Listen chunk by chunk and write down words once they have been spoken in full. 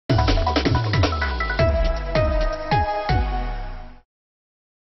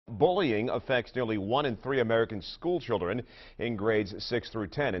Bullying affects nearly 1 in 3 American school children in grades 6 through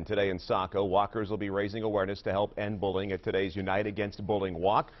 10. And today in Saco, walkers will be raising awareness to help end bullying at today's Unite Against Bullying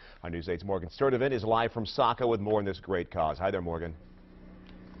Walk. Our News 8's Morgan Sturdivant is live from Saco with more on this great cause. Hi there, Morgan.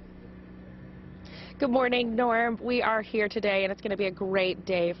 Good morning, Norm. We are here today, and it's going to be a great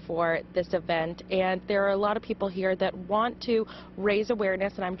day for this event. And there are a lot of people here that want to raise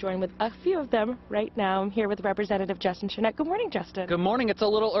awareness, and I'm joined with a few of them right now. I'm here with Representative Justin Chernett. Good morning, Justin. Good morning. It's a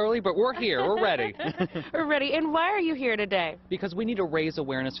little early, but we're here. We're ready. We're ready. And why are you here today? Because we need to raise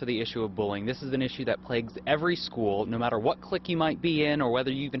awareness for the issue of bullying. This is an issue that plagues every school, no matter what clique you might be in or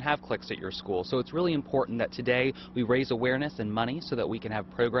whether you even have cliques at your school. So it's really important that today we raise awareness and money so that we can have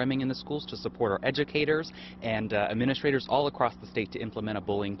programming in the schools to support our educators and administrators all across the state to implement a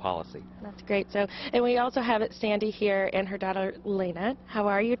bullying policy. That's great. So, and we also have Sandy here and her daughter Lena. How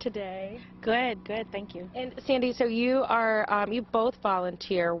are you today? Good, thank you. And Sandy, so you are you both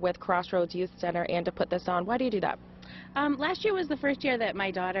volunteer with Crossroads Youth Center and to put this on. Why do you do that? Last year was the first year that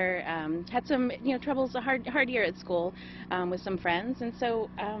my daughter had some, troubles, a hard year at school with some friends, and so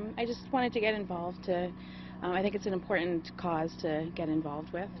I just wanted to get involved. I think it's an important cause to get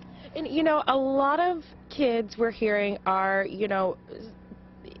involved with. And a lot of kids we're hearing are,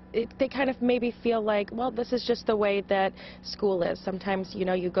 they kind of maybe feel like, well, this is just the way that school is. Sometimes,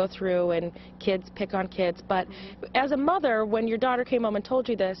 you go through and kids pick on kids. But as a mother, when your daughter came home and told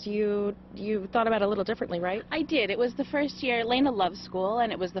you this, you thought about it a little differently, right? I did. It was the first year. Lena loves school, and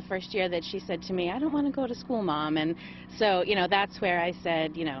it was the first year that she said to me, I don't want to go to school, Mom. And so, that's where I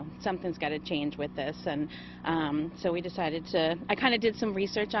said, something's got to change with this. And so we decided I kind of did some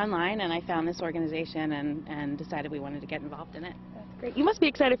research online, and I found this organization and decided we wanted to get involved in it. Great. You must be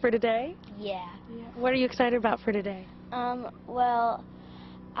excited for today. Yeah. What are you excited about for today? Well,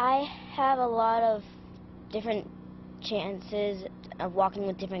 I have a lot of different chances of walking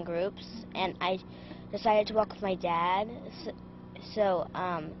with different groups, and I decided to walk with my dad. So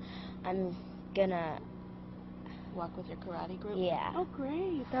I'm gonna walk with your karate group? Yeah. Oh,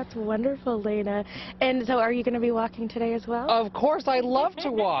 great. That's wonderful, Lena. And so are you going to be walking today as well? Of course, I love to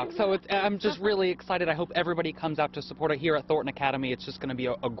walk. So I'm just really excited. I hope everybody comes out to support it here at Thornton Academy. It's just going to be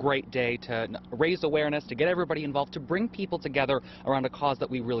a great day to raise awareness, to get everybody involved, to bring people together around a cause that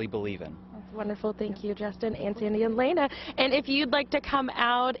we really believe in. Wonderful. Thank you, Justin and Sandy and Lena. And if you'd like to come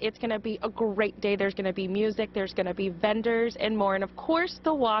out, it's going to be a great day. There's going to be music, there's going to be vendors and more. And, of course,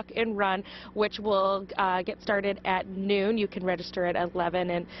 the walk and run, which will get started at noon. You can register at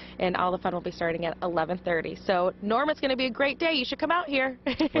 11, and all the fun will be starting at 11:30. So, Norm, it's going to be a great day. You should come out here.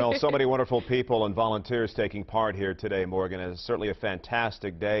 Well, so many wonderful people and volunteers taking part here today, Morgan. It's certainly a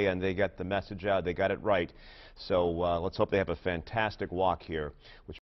fantastic day, and they got the message out. They got it right. So let's hope they have a fantastic walk here.